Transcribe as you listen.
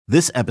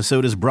This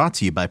episode is brought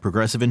to you by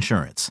Progressive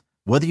Insurance.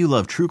 Whether you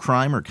love true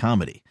crime or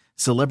comedy,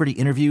 celebrity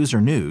interviews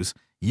or news,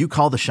 you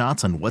call the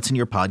shots on what's in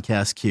your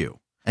podcast queue.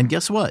 And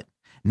guess what?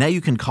 Now you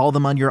can call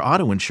them on your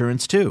auto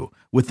insurance too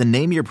with the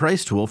Name Your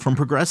Price tool from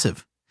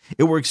Progressive.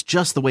 It works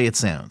just the way it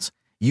sounds.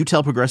 You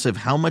tell Progressive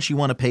how much you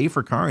want to pay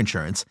for car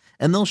insurance,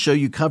 and they'll show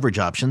you coverage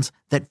options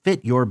that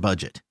fit your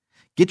budget.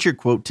 Get your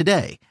quote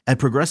today at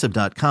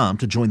Progressive.com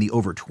to join the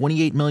over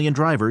 28 million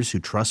drivers who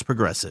trust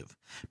Progressive.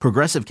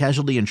 Progressive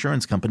Casualty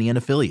Insurance Company and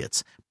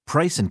Affiliates.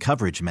 Price and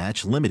coverage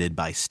match limited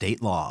by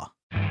state law.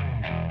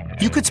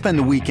 You could spend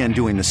the weekend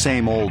doing the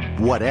same old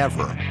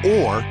whatever,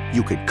 or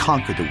you could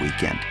conquer the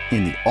weekend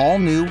in the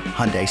all-new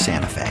Hyundai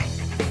Santa Fe.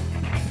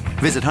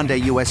 Visit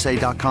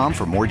HyundaiUSA.com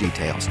for more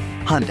details.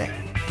 Hyundai,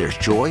 there's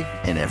joy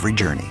in every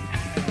journey.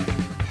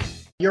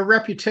 Your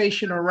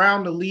reputation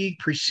around the league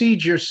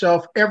precedes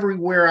yourself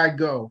everywhere I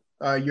go.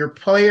 Your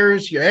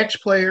players, your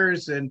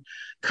ex-players, and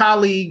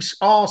colleagues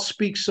all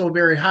speak so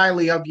very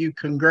highly of you.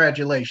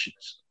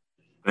 Congratulations.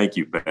 Thank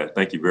you, Pat.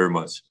 Thank you very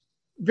much.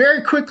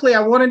 Very quickly,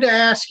 I wanted to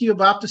ask you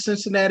about the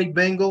Cincinnati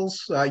Bengals.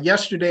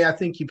 Yesterday, I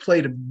think you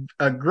played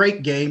a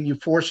great game. You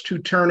forced 2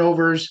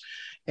 turnovers,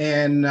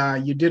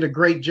 and you did a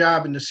great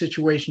job in the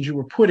situations you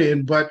were put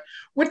in. But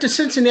with the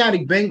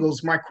Cincinnati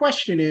Bengals, my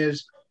question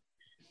is,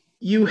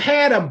 you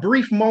had a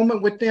brief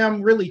moment with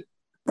them, really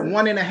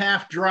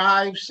 1.5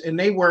 drives, and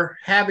they were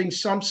having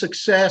some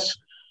success.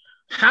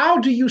 How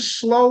do you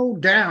slow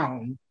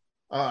down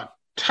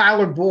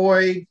Tyler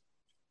Boyd,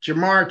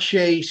 Ja'Marr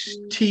Chase,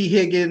 T.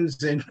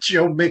 Higgins, and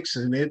Joe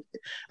Mixon?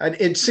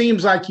 It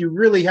seems like you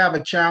really have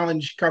a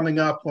challenge coming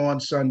up on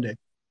Sunday.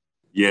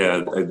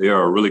 Yeah, they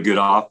are a really good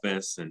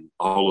offense, and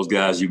all those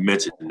guys you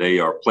mentioned, they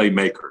are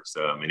playmakers.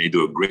 And they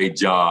do a great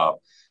job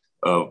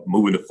of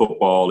moving the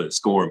football and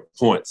scoring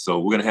points. So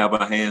we're going to have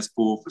our hands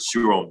full for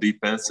sure on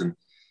defense. And,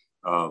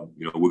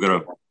 we're going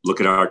to look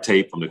at our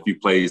tape from the few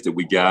plays that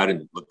we got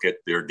and look at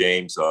their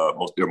games,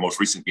 their most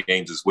recent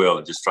games as well,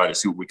 and just try to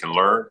see what we can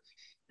learn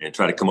and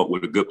try to come up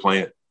with a good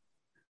plan.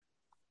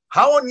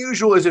 How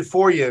unusual is it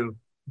for you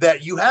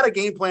that you had a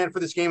game plan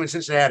for this game in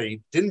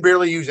Cincinnati, didn't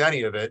barely use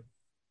any of it?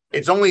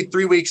 It's only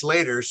 3 weeks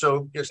later,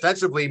 so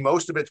ostensibly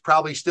most of it's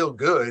probably still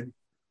good.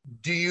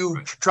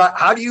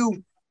 How do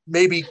you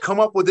maybe come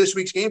up with this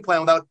week's game plan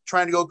without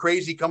trying to go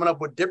crazy, coming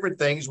up with different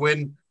things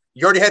when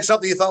you already had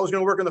something you thought was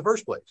going to work in the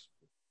first place?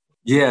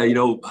 Yeah,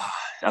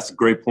 that's a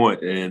great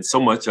point. And so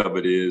much of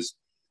it is,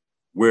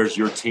 where's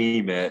your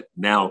team at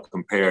now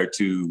compared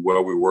to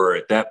where we were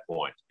at that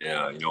point?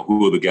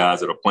 Who are the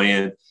guys that are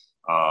playing?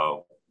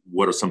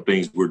 What are some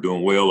things we're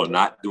doing well or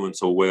not doing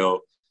so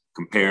well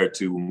compared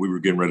to when we were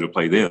getting ready to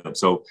play them?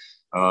 So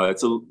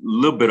it's a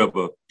little bit of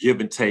a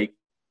give and take.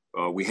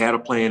 We had a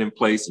plan in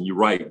place, and you're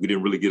right, we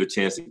didn't really get a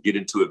chance to get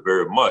into it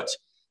very much.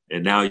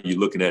 And now you're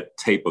looking at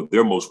tape of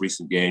their most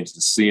recent games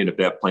and seeing if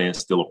that plan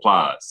still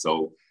applies.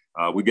 So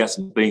we got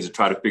some things to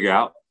try to figure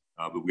out,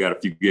 but we got a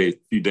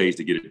few days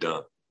to get it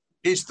done.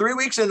 Is 3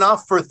 weeks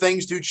enough for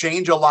things to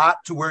change a lot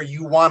to where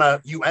you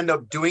end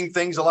up doing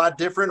things a lot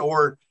different?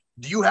 Or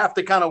do you have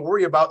to kind of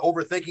worry about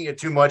overthinking it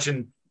too much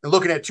and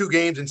looking at 2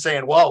 games and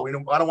saying, well,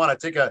 I don't want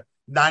to take a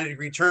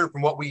 90-degree turn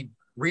from what we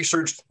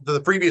researched the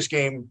previous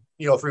game,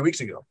 3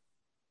 weeks ago?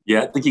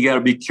 Yeah, I think you got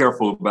to be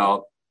careful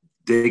about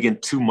digging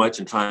too much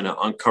and trying to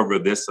uncover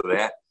this or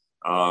that,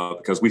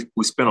 because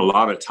we spent a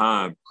lot of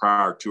time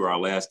prior to our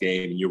last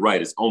game. And you're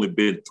right, it's only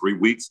been 3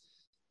 weeks.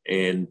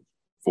 And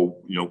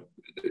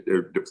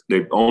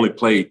they've only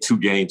played 2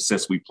 games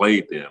since we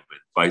played them,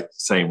 and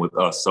same with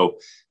us. So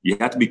you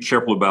have to be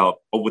careful about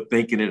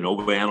overthinking it and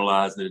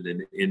overanalyzing it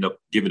and end up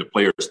giving the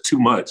players too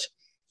much,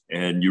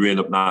 and you end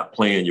up not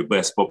playing your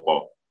best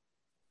football.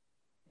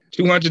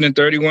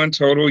 231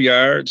 total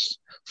yards,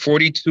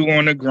 42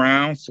 on the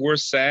ground, 4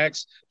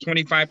 sacks,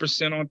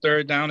 25% on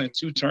third down, and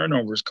 2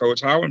 turnovers.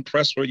 Coach, how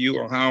impressed were you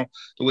on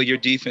the way your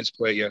defense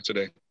played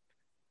yesterday?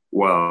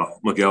 Wow,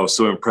 look, I was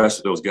so impressed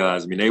with those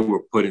guys. I mean, they were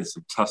put in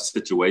some tough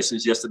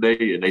situations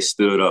yesterday, and they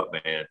stood up,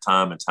 man,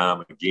 time and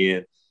time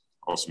again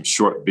on some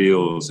short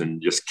bills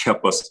and just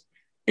kept us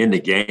in the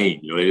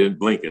game. They didn't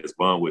blink, as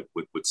Vaughn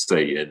would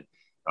say, and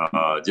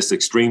just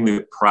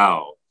extremely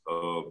proud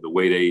of the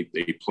way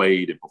they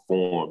played and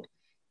performed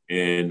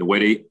and the way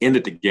they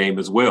ended the game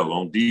as well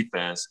on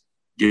defense,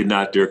 getting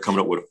out there, coming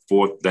up with a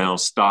 4th down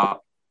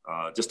stop.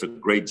 Just a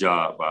great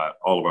job by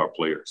all of our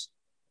players.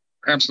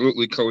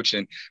 Absolutely, Coach.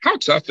 And how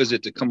tough is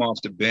it to come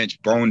off the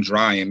bench bone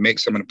dry and make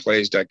some of the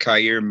plays that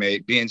Kaiir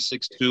made, being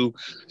 6'2",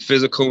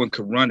 physical, and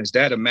could run? Is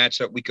that a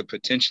matchup we could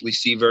potentially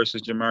see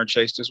versus Ja'Marr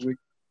Chase this week?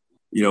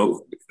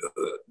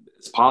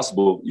 It's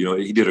possible.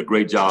 He did a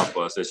great job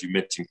for us, as you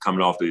mentioned,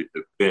 coming off the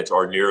bench.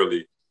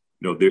 Ordinarily,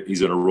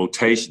 he's in a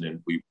rotation,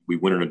 and we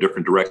went in a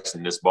different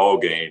direction in this ball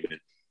game. And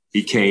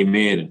he came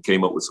in and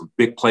came up with some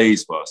big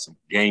plays for us, some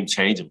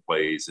game-changing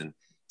plays. And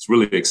it's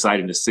really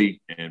exciting to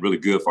see and really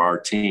good for our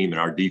team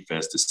and our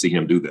defense to see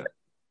him do that.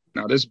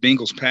 Now, this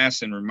Bengals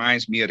passing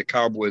reminds me of the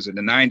Cowboys in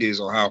the 90s,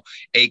 or how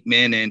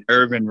Aikman and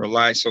Irvin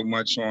relied so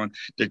much on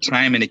their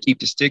timing to keep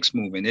the sticks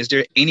moving. Is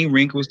there any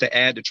wrinkles to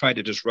add to try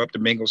to disrupt the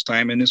Bengals'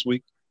 timing this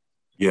week?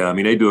 Yeah, I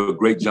mean, they do a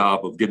great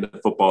job of getting the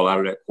football out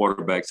of that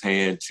quarterback's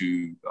hand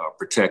to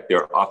protect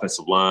their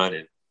offensive line.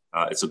 And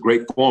it's a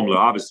great formula.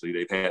 Obviously,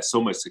 they've had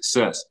so much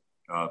success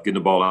getting the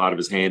ball out of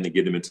his hand and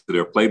getting him into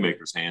their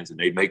playmakers' hands, and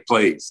they make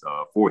plays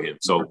for him.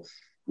 So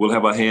we'll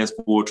have our hands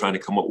full trying to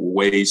come up with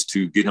ways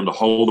to get him to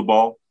hold the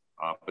ball.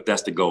 But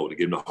that's the goal, to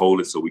get him to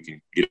hold it so we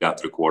can get it out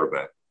to the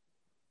quarterback.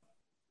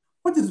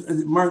 What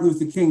does Martin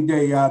Luther King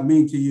Day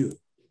mean to you?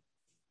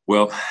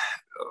 Well,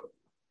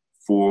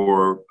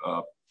 for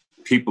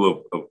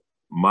people of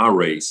my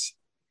race,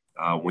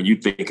 when you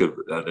think of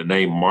the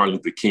name Martin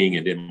Luther King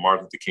and then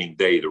Martin Luther King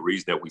Day, the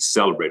reason that we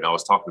celebrate, and I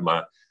was talking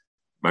to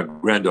my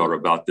granddaughter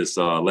about this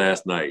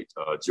last night,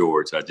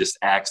 George. I just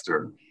asked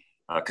her,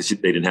 because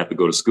they didn't have to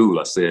go to school.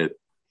 I said,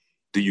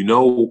 do you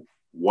know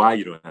why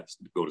you don't have to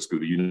go to school?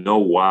 Do you know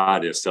why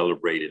they're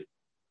celebrating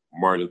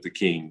Martin Luther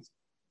King's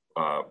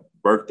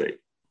birthday?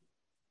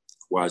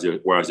 Why is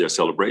there a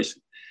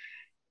celebration?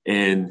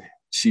 And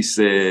she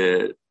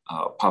said,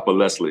 Papa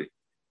Leslie,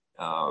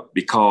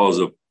 because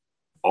of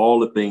all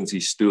the things he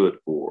stood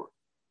for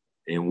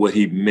and what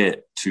he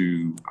meant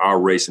to our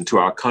race and to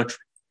our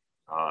country,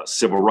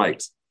 civil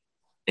rights.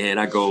 And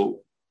I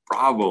go,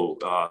 bravo.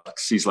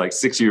 She's like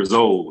 6 years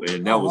old.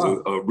 And that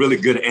was a really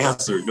good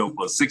answer,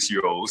 for a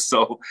 6-year-old.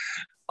 So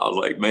I was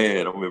like,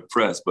 man, I'm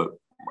impressed. But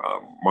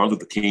Martin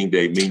Luther King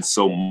Day means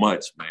so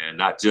much, man,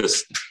 not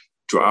just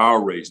to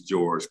our race,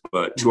 George,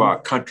 but to our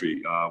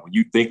country. When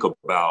you think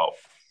about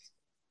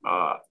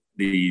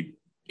the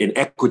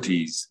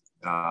inequities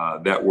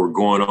that were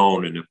going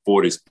on in the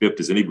 40s,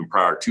 50s, and even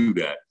prior to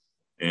that.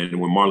 And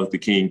when Martin Luther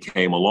King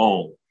came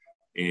along,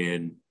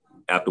 and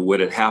after what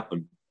had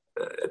happened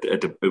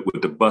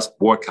with the bus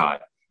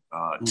boycott,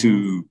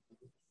 to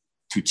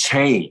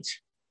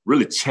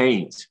really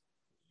change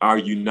our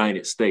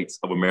United States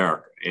of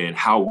America and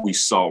how we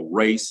saw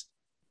race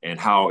and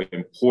how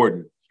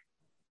important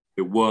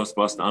it was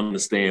for us to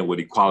understand what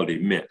equality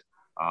meant.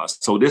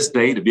 So this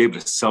day, to be able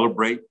to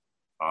celebrate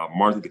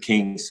Martin Luther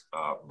King's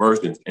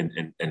birth and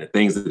the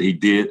things that he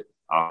did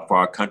for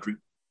our country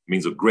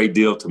means a great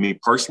deal to me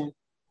personally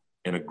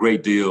and a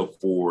great deal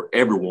for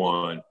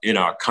everyone in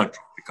our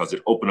country, because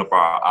it opened up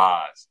our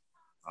eyes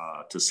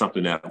to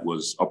something that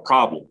was a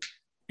problem.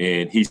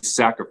 And he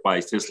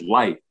sacrificed his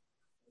life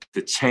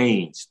to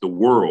change the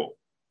world,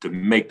 to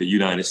make the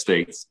United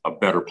States a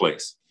better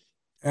place.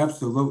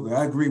 Absolutely.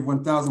 I agree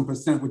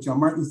 1,000% with you.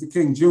 Martin Luther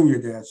King Jr.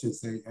 there, I should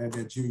say. Add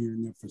that junior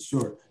in there for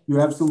sure.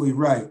 You're absolutely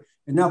right.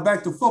 And now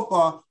back to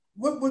football.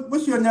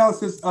 What's your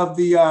analysis of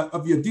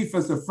your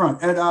defensive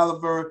front? Ed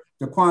Oliver,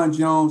 Daquan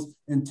Jones,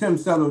 and Tim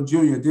Settle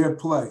Jr., their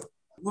play.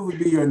 What would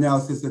be your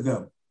analysis of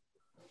them?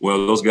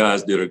 Well, those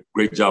guys did a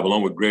great job,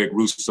 along with Greg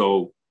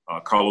Russo,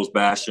 Carlos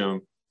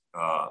Basham,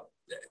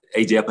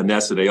 A.J.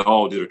 Epinesa. They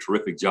all did a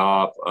terrific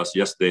job for us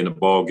yesterday in the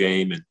ball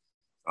game, and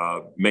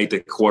made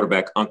the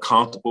quarterback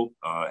uncomfortable,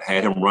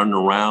 had him running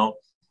around.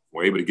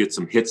 We're able to get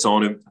some hits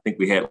on him. I think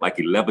we had like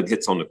 11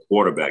 hits on the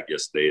quarterback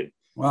yesterday, and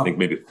wow. I think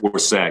maybe 4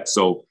 sacks.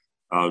 So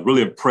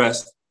really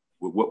impressed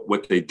with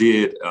what they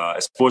did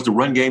as far as the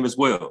run game as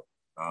well.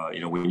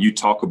 When you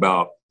talk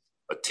about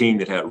a team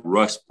that had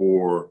rushed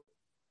for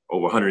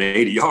over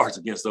 180 yards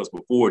against us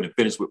before and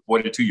finished with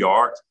 42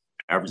 yards,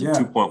 averaging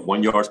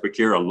 2.1 yards per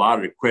carry, a lot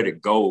of the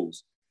credit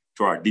goes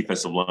to our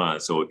defensive line.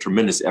 So a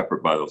tremendous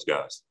effort by those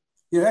guys.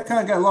 Yeah, that kind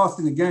of got lost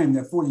in the game,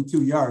 that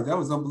 42 yards. That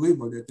was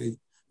unbelievable that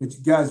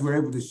you guys were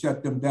able to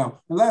shut them down.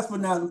 And last but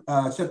not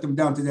shut them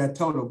down to that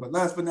total. But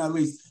last but not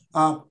least,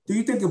 do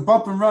you think a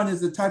bump and run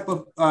is the type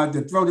of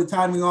to throw the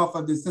timing off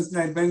of the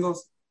Cincinnati Bengals?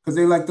 Because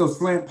they like those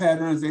slant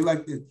patterns. They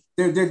like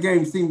their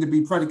game seemed to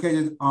be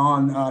predicated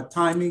on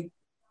timing,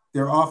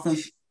 their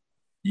offense.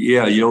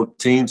 Yeah,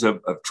 teams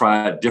have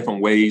tried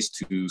different ways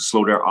to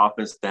slow their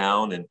offense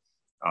down.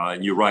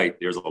 And you're right,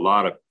 there's a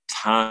lot of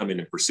timing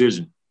and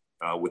precision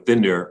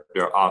within their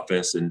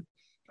offense. And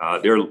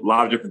there are a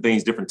lot of different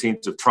things different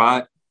teams have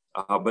tried,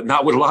 but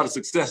not with a lot of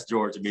success,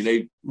 George. I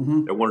mean,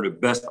 they're one of the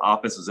best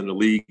offenses in the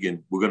league,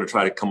 and we're going to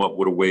try to come up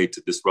with a way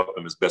to disrupt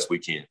them as best we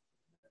can.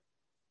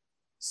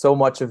 So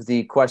much of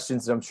the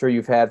questions that I'm sure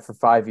you've had for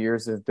 5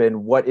 years have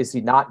been, what is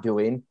he not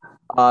doing?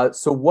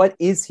 So what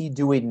is he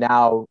doing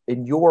now,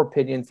 in your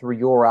opinion, through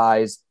your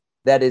eyes,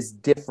 that is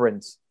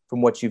different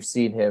from what you've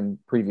seen him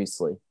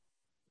previously?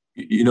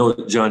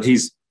 John,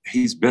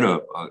 he's been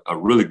a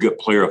really good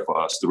player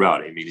for us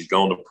throughout. I mean, he's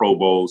gone to Pro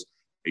Bowls.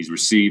 He's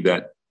received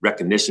that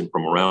recognition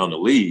from around the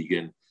league.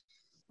 And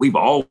we've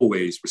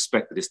always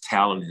respected his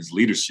talent, his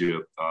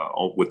leadership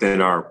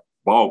within our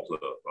ball club,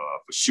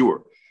 for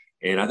sure.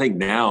 And I think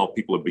now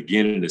people are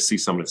beginning to see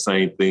some of the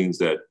same things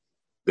that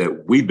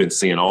we've been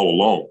seeing all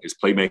along. His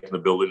playmaking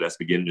ability, that's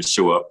beginning to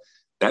show up.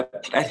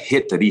 That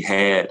hit that he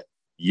had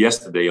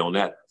yesterday on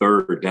that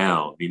third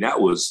down, I mean,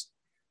 that was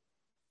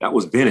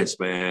vintage,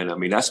 man. I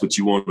mean, that's what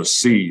you want to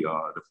see,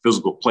 the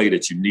physical play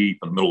that you need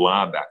from the middle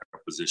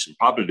linebacker position.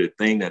 Probably the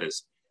thing that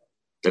has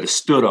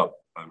stood up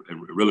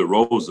and really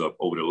rose up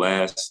over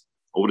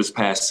this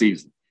past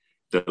season.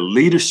 The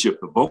leadership,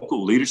 the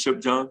vocal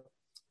leadership, John,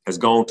 has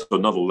gone to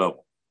another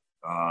level.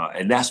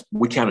 And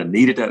we kind of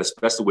needed that,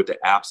 especially with the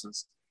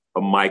absence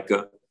of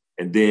Micah.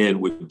 And then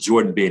with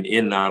Jordan being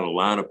in and out of the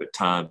lineup at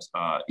times,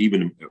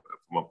 even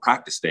from a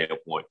practice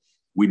standpoint,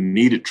 we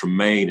needed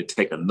Tremaine to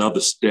take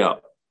another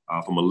step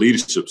from a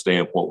leadership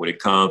standpoint when it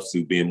comes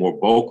to being more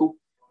vocal.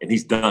 And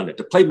he's done it.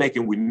 The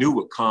playmaking we knew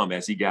would come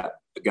as he got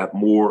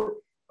more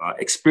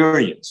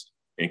experience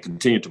and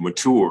continued to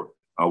mature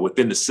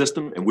within the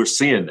system. And we're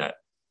seeing that.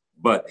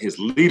 But his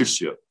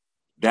leadership,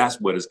 that's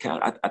what is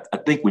kind of, I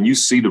think when you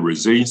see the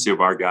resiliency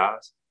of our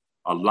guys,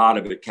 a lot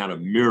of it kind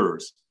of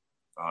mirrors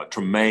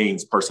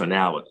Tremaine's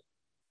personality,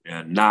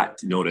 and not,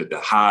 that the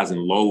highs and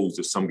lows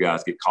that some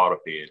guys get caught up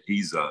in.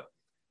 He's a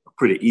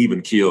pretty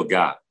even keel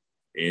guy.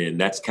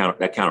 And that kind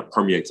of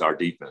permeates our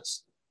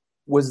defense.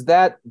 Was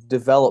that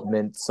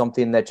development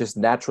something that just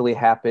naturally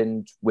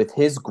happened with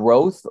his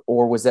growth,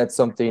 or was that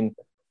something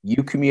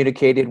you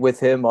communicated with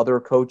him, other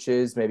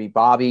coaches, maybe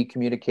Bobby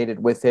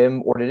communicated with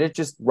him, or did it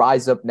just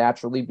rise up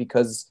naturally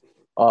because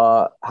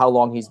how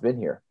long he's been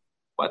here?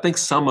 I think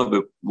some of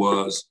it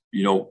was,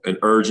 an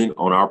urging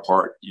on our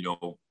part,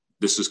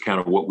 this is kind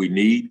of what we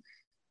need.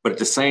 But at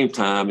the same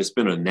time, it's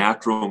been a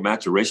natural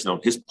maturation on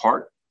his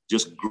part,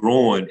 just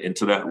growing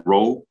into that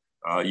role.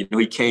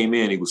 He came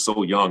in, he was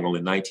so young,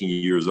 only 19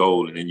 years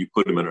old, and then you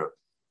put him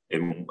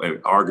in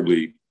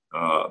arguably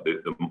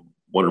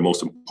one of the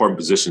most important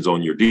positions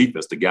on your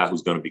defense, the guy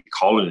who's going to be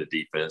calling the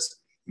defense,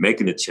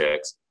 making the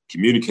checks,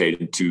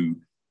 communicating to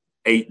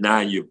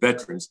 8-9-year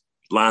veterans,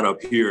 line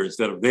up here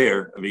instead of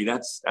there. I mean,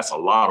 that's a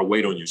lot of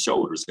weight on your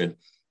shoulders. And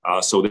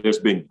so there's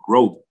been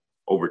growth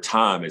over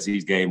time as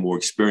he's gained more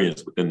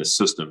experience within the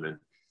system, and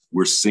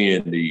we're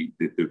seeing the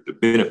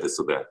benefits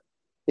of that.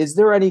 Is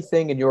there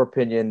anything, in your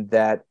opinion,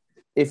 that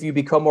if you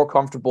become more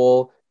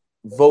comfortable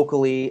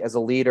vocally as a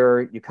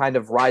leader, you kind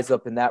of rise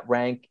up in that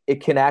rank,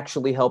 it can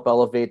actually help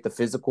elevate the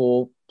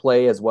physical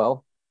play as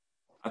well?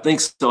 I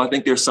think so. I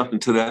think there's something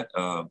to that.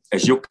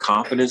 As your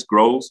confidence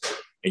grows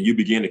and you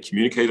begin to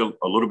communicate a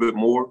little bit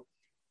more,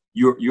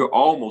 you're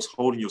almost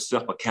holding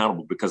yourself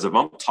accountable, because if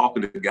I'm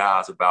talking to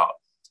guys about,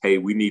 hey,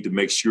 we need to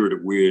make sure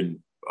that we're in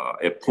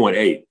at point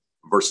A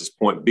versus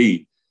point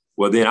B,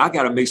 well, then I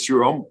got to make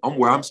sure I'm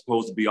where I'm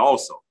supposed to be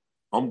also.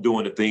 I'm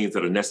doing the things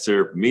that are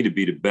necessary for me to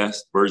be the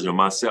best version of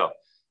myself.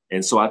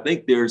 And so I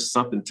think there's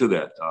something to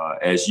that.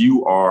 As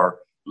you are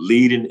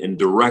leading and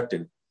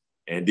directing,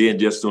 and then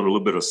just doing a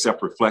little bit of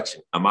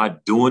self-reflection. Am I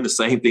doing the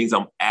same things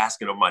I'm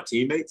asking of my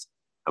teammates?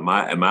 Am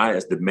I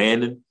as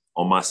demanding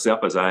on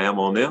myself as I am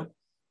on them?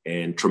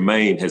 And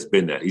Tremaine has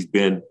been that. He's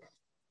been,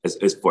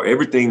 as for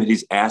everything that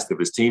he's asked of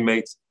his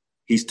teammates,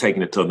 he's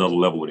taken it to another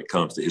level when it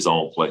comes to his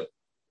own play.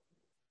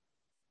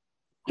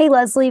 Hey,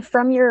 Leslie,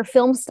 from your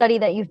film study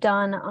that you've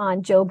done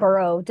on Joe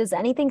Burrow, does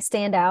anything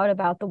stand out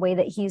about the way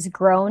that he's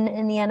grown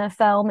in the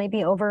NFL,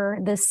 maybe over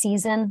this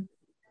season?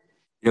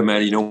 Yeah,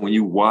 man, when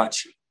you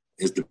watch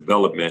his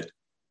development,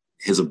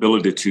 his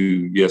ability to,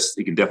 yes,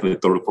 he can definitely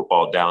throw the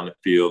football down the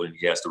field, and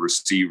he has the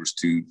receivers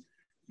to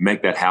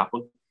make that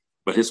happen.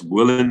 But his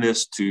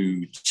willingness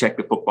to check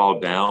the football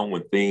down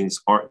when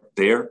things aren't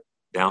there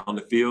down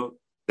the field,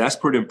 that's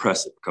pretty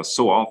impressive, because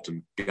so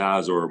often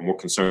guys are more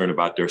concerned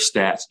about their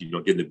stats,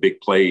 getting the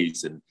big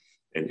plays and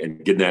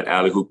getting that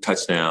alley hoop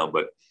touchdown.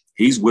 But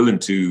he's willing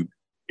to,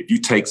 if you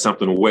take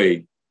something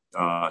away,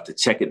 to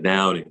check it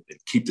down and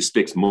keep the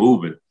sticks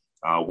moving,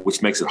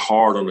 which makes it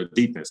hard on the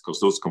defense, because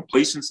those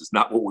completions is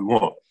not what we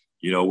want.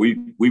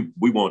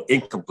 We want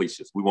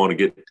incompletions. We want to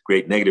get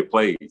great negative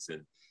plays.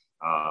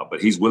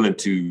 But he's willing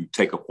to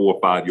take a 4 or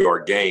 5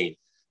 yard gain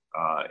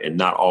and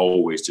not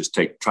always just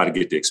try to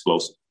get the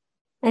explosive.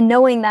 And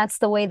knowing that's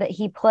the way that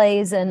he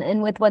plays,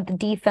 and with what the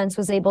defense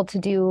was able to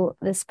do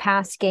this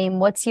past game,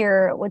 what's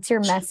your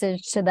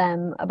message to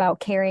them about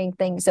carrying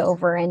things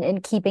over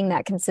and keeping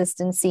that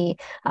consistency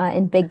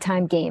in big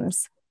time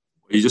games?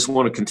 You just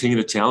want to continue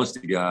to challenge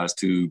the guys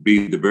to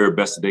be the very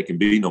best that they can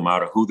be, no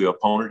matter who the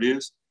opponent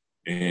is.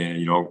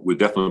 And, we're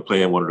definitely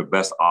playing one of the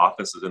best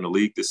offenses in the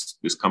league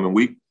this coming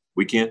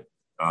weekend.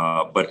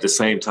 But at the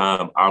same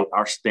time,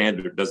 our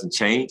standard doesn't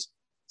change.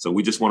 So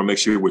we just want to make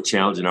sure we're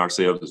challenging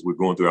ourselves as we're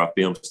going through our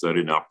film study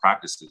and our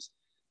practices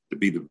to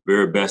be the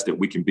very best that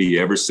we can be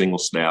every single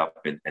snap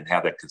and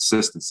have that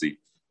consistency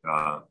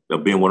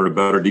of being one of the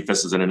better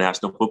defenses in the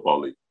National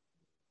Football League.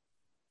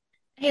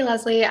 Hey,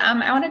 Leslie,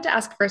 I wanted to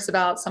ask first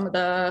about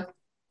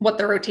what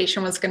the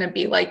rotation was going to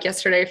be like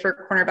yesterday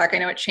for cornerback. I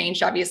know it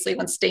changed, obviously,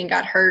 when Stain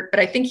got hurt, but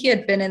I think he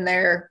had been in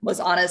there,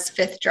 was on his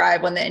 5th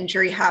drive when the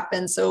injury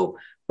happened. So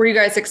were you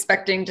guys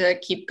expecting to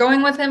keep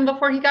going with him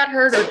before he got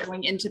hurt, or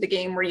going into the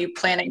game, were you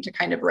planning to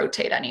kind of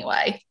rotate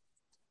anyway?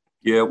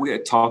 Yeah, we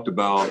had talked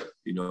about,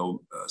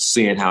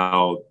 seeing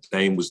how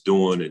Dame was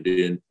doing and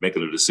then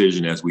making a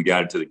decision as we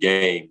got into the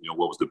game,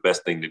 what was the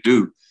best thing to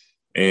do.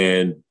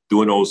 And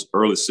doing those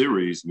early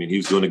series, he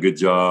was doing a good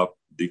job.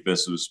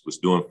 Defense was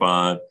doing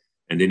fine.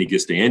 And then he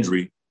gets the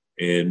injury,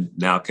 and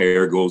now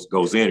Khair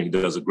goes in and he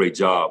does a great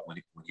job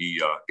when he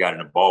got in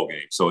the ball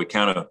game. So it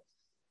kind of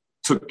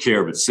took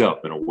care of itself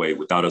in a way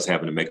without us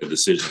having to make a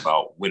decision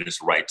about when it's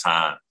the right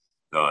time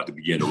to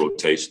begin the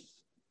rotation.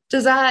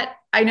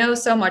 I know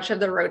so much of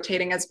the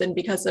rotating has been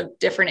because of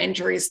different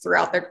injuries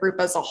throughout the group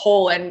as a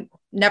whole, and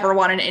never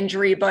want an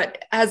injury,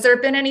 but has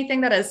there been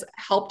anything that has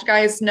helped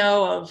guys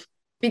know of,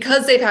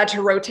 because they've had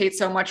to rotate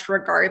so much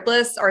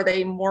regardless, are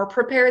they more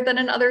prepared than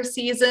in other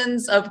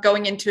seasons of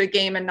going into a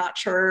game and not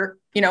sure,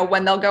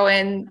 when they'll go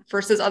in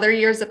versus other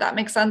years, if that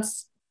makes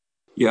sense?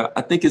 Yeah,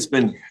 I think it's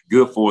been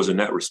good for us in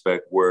that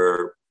respect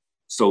where,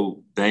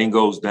 so Dane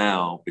goes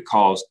down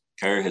because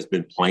Carey has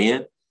been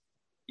playing.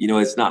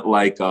 It's not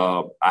like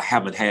I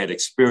haven't had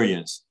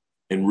experience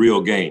in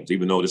real games,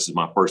 even though this is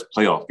my first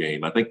playoff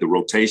game. I think the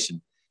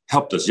rotation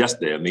helped us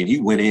yesterday. I mean, he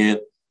went in,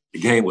 the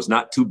game was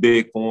not too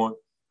big for him.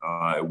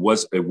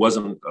 It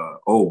wasn't,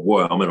 oh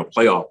boy, I'm in a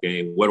playoff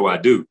game. What do I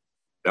do?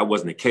 That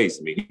wasn't the case.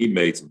 I mean, he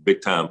made some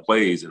big time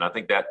plays. And I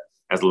think that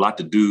has a lot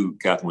to do,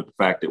 Catherine, with the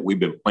fact that we've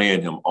been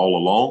playing him all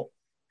along.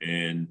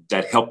 And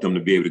that helped him to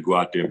be able to go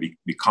out there and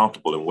be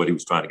comfortable in what he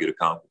was trying to get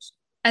accomplished.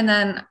 And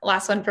then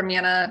last one from me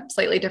on a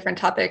slightly different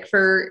topic,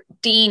 for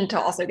Dean to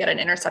also get an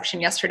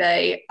interception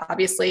yesterday,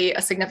 obviously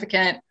a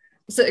significant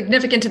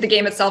to the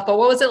game itself, but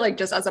what was it like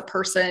just as a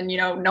person,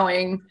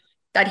 knowing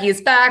that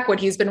he's back,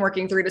 what he's been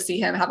working through, to see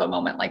him have a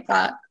moment like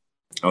that?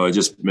 Oh, it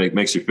just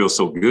makes you feel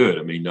so good.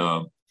 I mean,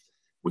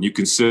 when you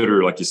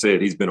consider, like you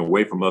said, he's been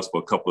away from us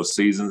for a couple of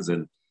seasons,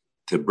 and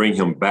to bring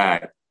him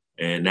back,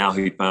 and now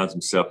he finds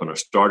himself in a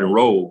starting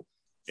role,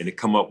 and to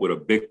come up with a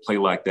big play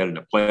like that in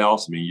the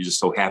playoffs. I mean, you're just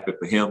so happy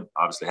for him,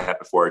 obviously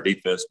happy for our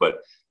defense, but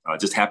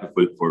just happy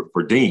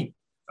for Dean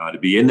to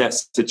be in that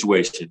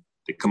situation,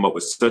 to come up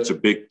with such a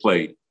big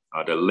play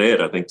that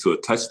led, I think, to a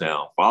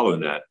touchdown following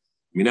that.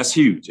 I mean, that's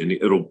huge, and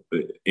it'll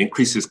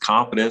increase his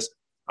confidence,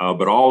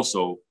 but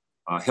also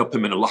help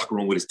him in the locker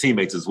room with his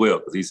teammates as well,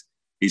 because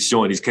he's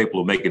showing he's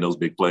capable of making those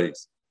big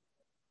plays.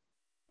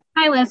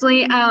 Hi,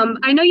 Leslie.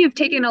 I know you've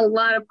taken a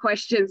lot of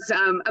questions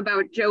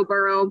about Joe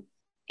Burrow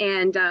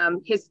and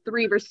his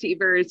three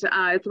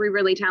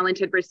really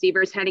talented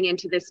receivers heading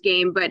into this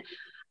game. But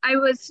I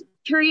was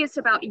curious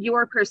about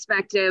your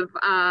perspective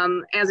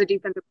as a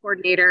defensive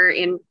coordinator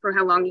and for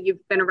how long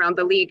you've been around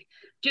the league.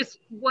 Just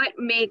what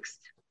makes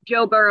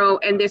Joe Burrow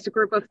and this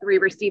group of three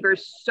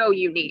receivers so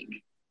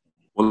unique?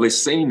 Well, they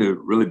seem to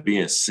really be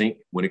in sync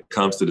when it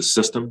comes to the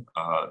system.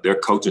 Their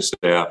coaching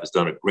staff has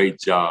done a great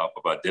job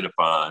of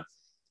identifying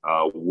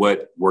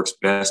what works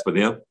best for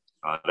them.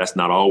 That's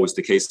not always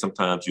the case.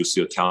 Sometimes you'll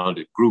see a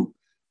talented group,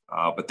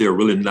 but they're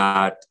really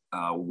not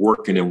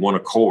working in one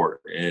accord.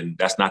 And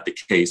that's not the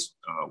case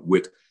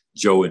with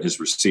Joe and his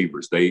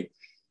receivers.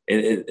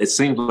 It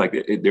seems like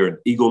they're an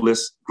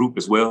egoless group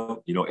as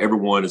well.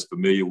 Everyone is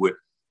familiar with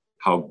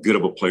how good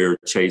of a player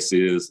Chase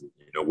is,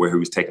 where he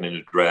was taken in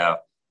the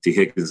draft. T.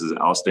 Higgins is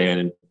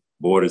outstanding.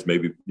 Boyd is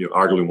maybe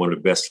arguably one of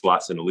the best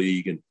slots in the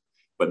league.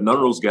 But none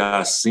of those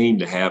guys seem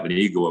to have an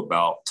ego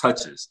about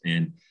touches.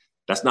 And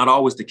that's not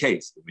always the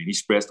case. I mean, he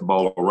spreads the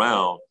ball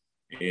around,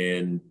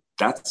 and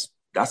that's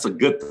a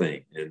good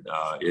thing. And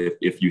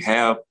if you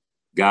have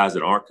guys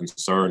that aren't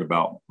concerned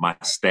about my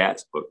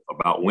stats, but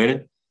about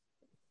winning,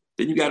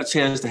 then you got a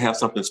chance to have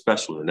something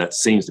special. And that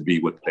seems to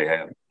be what they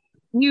have.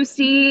 You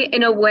see,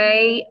 in a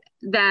way,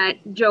 that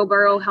Joe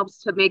Burrow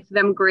helps to make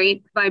them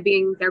great by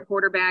being their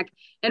quarterback.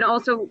 And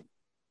also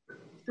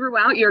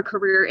throughout your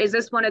career, is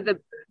this one of the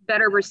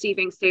better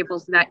receiving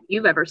stables that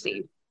you've ever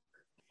seen?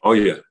 Oh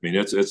yeah, I mean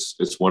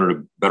it's one of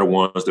the better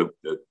ones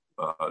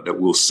that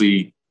we'll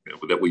see,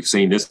 that we've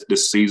seen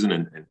this season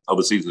and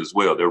other seasons as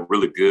well. They're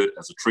really good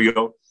as a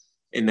trio,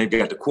 and they've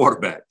got the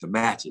quarterback to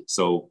match it.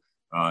 So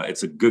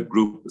it's a good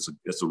group.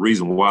 It's a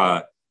reason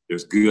why they're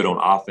as good on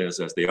offense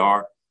as they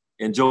are.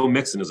 And Joe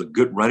Mixon is a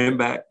good running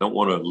back. Don't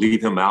want to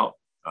leave him out.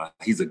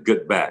 He's a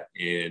good back,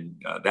 and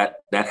that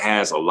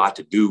has a lot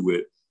to do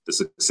with the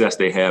success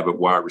they have at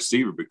wide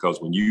receiver, because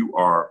when you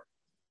are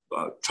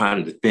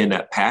trying to defend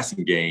that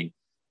passing game,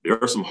 there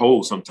are some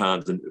holes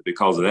sometimes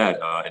because of that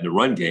in the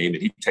run game,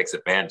 and he takes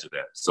advantage of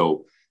that.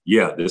 So,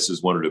 yeah, this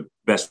is one of the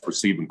best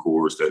receiving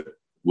cores that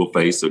we'll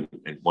face, and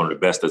one of the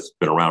best that's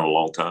been around a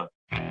long time.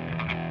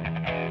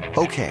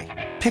 Okay,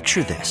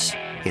 picture this.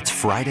 It's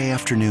Friday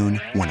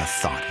afternoon when a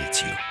thought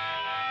hits you.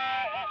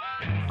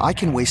 I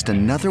can waste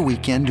another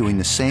weekend doing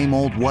the same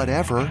old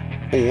whatever,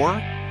 or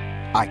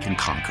I can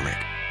conquer it.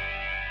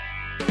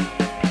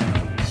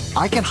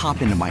 I can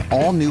hop into my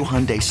all-new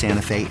Hyundai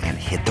Santa Fe and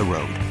hit the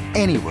road.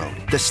 Any road.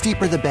 The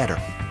steeper, the better.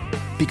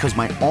 Because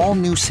my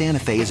all-new Santa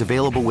Fe is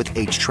available with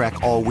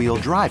H-Track all-wheel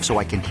drive, so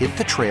I can hit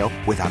the trail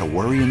without a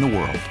worry in the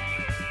world.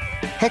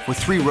 Heck, with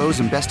 3 rows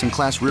and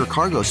best-in-class rear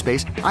cargo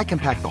space, I can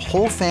pack the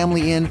whole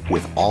family in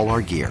with all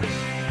our gear.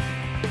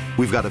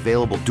 We've got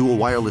available dual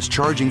wireless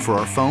charging for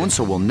our phones,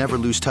 so we'll never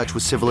lose touch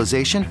with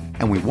civilization,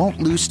 and we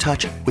won't lose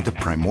touch with the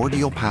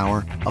primordial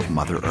power of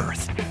Mother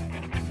Earth.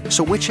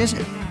 So which is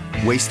it?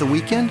 Waste the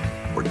weekend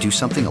or do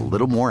something a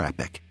little more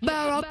epic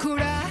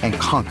and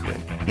conquer it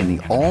in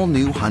the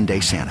all-new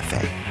Hyundai Santa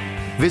Fe.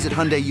 Visit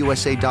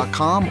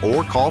HyundaiUSA.com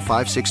or call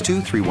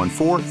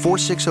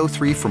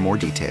 562-314-4603 for more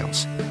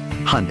details.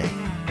 Hyundai,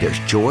 there's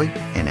joy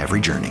in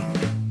every journey.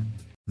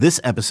 This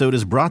episode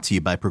is brought to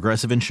you by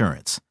Progressive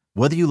Insurance.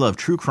 Whether you love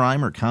true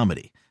crime or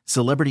comedy,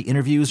 celebrity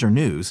interviews, or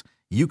news,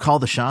 you call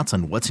the shots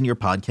on what's in your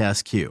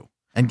podcast queue.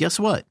 And guess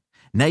what?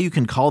 Now you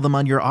can call them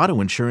on your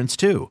auto insurance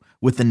too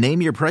with the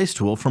Name Your Price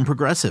tool from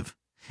Progressive.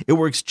 It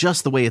works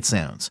just the way it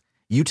sounds.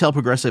 You tell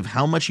Progressive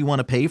how much you want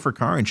to pay for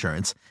car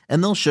insurance,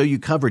 and they'll show you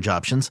coverage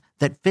options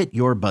that fit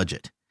your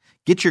budget.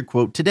 Get your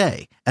quote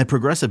today at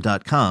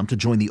Progressive.com to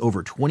join the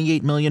over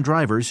 28 million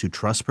drivers who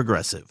trust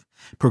Progressive.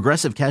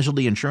 Progressive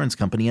Casualty Insurance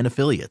Company and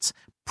Affiliates.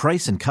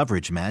 Price and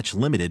coverage match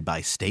limited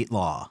by state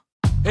law.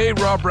 Hey,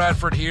 Rob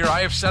Bradford here. I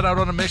have set out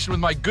on a mission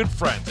with my good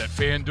friends at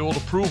FanDuel to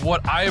prove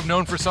what I have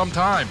known for some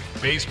time.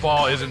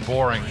 Baseball isn't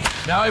boring.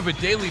 Now I have a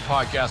daily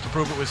podcast to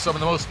prove it with some of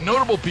the most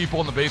notable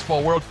people in the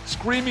baseball world,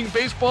 screaming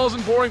baseball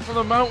isn't boring from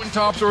the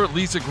mountaintops, or at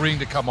least agreeing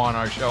to come on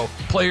our show.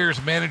 Players,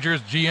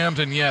 managers, GMs,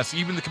 and yes,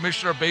 even the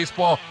commissioner of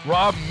baseball,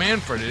 Rob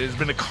Manfred. It has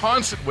been a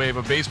constant wave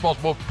of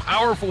baseball's most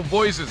powerful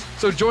voices.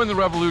 So join the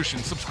revolution.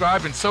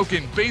 Subscribe and soak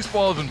in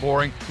Baseball Isn't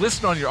Boring.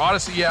 Listen on your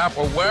Odyssey app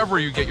or wherever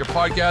you get your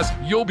podcasts.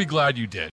 You'll be glad you did.